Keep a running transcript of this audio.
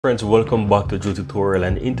Friends, welcome back to Drew Tutorial,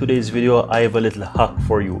 and in today's video I have a little hack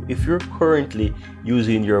for you. If you're currently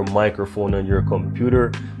using your microphone on your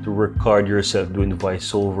computer to record yourself doing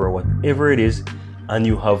voiceover or whatever it is and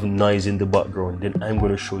you have noise in the background, then I'm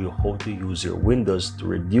going to show you how to use your Windows to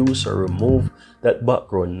reduce or remove that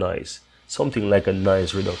background noise, something like a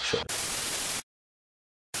noise reduction.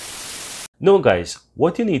 Now guys,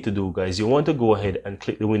 what you need to do guys, you want to go ahead and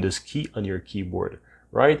click the Windows key on your keyboard,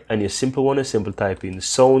 right? And you simply want to type in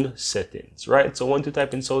sound settings, right? So once you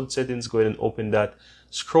type in sound settings, go ahead and open that,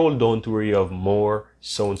 scroll down to where you have more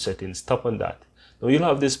sound settings, tap on that. Now you'll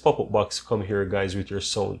have this pop-up box come here guys with your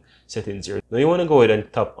sound settings here. Now you want to go ahead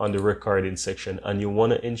and tap on the recording section and you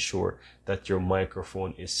want to ensure that your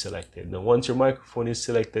microphone is selected. Now once your microphone is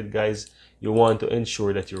selected guys, you want to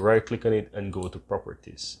ensure that you right click on it and go to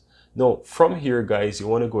properties. Now from here guys, you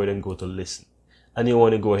want to go ahead and go to listen, and you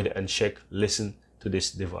want to go ahead and check listen to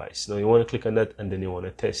this device. Now you want to click on that and then you want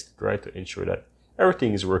to test it, right, to ensure that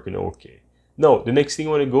everything is working okay. Now the next thing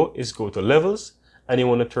you want to go is go to levels and you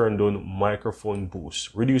want to turn down microphone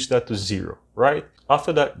boost, reduce that to 0, right?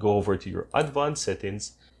 After that, go over to your advanced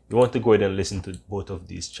settings. You want to go ahead and listen to both of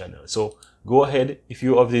these channels. So go ahead, if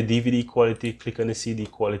you have the DVD quality, click on the CD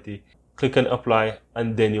quality, click on apply,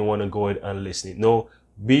 and then you want to go ahead and listen it. Now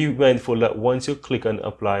be mindful that once you click on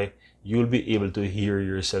apply, you'll be able to hear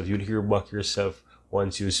yourself. You'll hear back yourself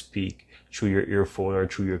once you speak through your earphone or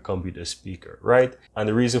through your computer speaker, right? And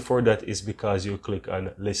the reason for that is because you click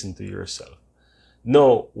on listen to yourself.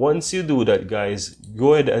 Now once you do that guys,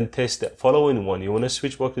 go ahead and test that following one. You want to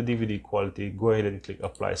switch back to DVD quality, go ahead and click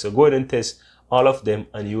apply. So go ahead and test all of them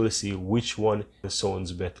and you will see which one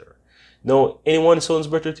sounds better. Now anyone sounds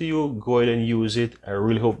better to you, go ahead and use it. I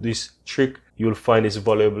really hope this trick you'll find is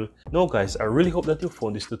valuable. Now guys, I really hope that you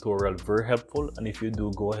found this tutorial very helpful, and if you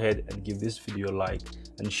do, go ahead and give this video a like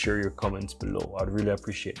and share your comments below. I'd really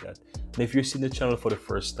appreciate that. And if you're seeing the channel for the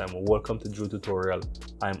first time, welcome to Drew Tutorial.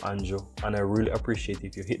 I'm Anjo, and I really appreciate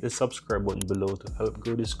if you hit the subscribe button below to help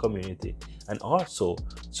grow this community, and also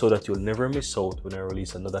so that you'll never miss out when I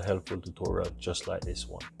release another helpful tutorial just like this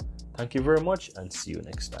one. Thank you very much and see you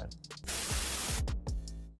next time.